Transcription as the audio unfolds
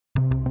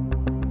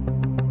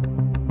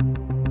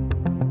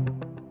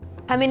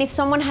I mean, if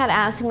someone had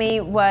asked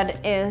me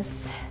what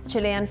is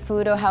Chilean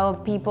food or how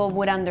people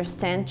would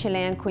understand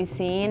Chilean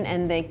cuisine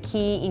and the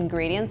key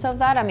ingredients of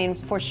that, I mean,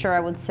 for sure I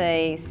would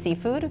say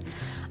seafood.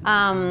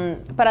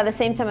 But at the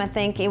same time, I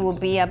think it will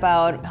be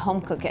about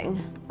home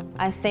cooking.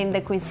 I think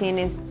the cuisine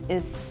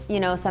is you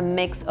know, it's a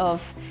mix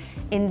of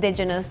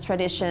indigenous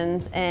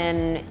traditions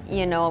and,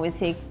 you know,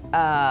 obviously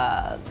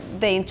the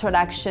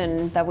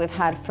introduction that we've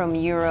had from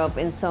Europe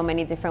in so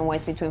many different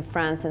ways between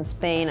France and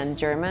Spain and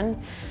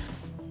German.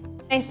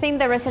 I think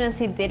the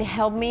residency did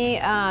help me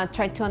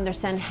try to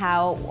understand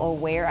how or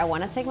where I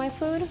want to take my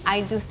food.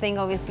 I do think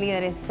obviously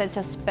that it's such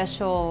a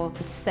special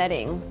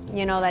setting,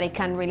 you know, that it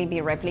can't really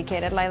be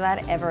replicated like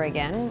that ever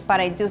again.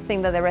 But I do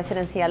think that the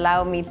residency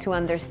allowed me to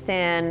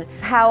understand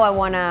how I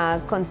want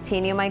to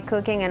continue my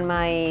cooking and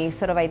my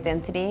sort of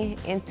identity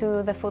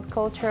into the food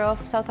culture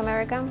of South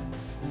America.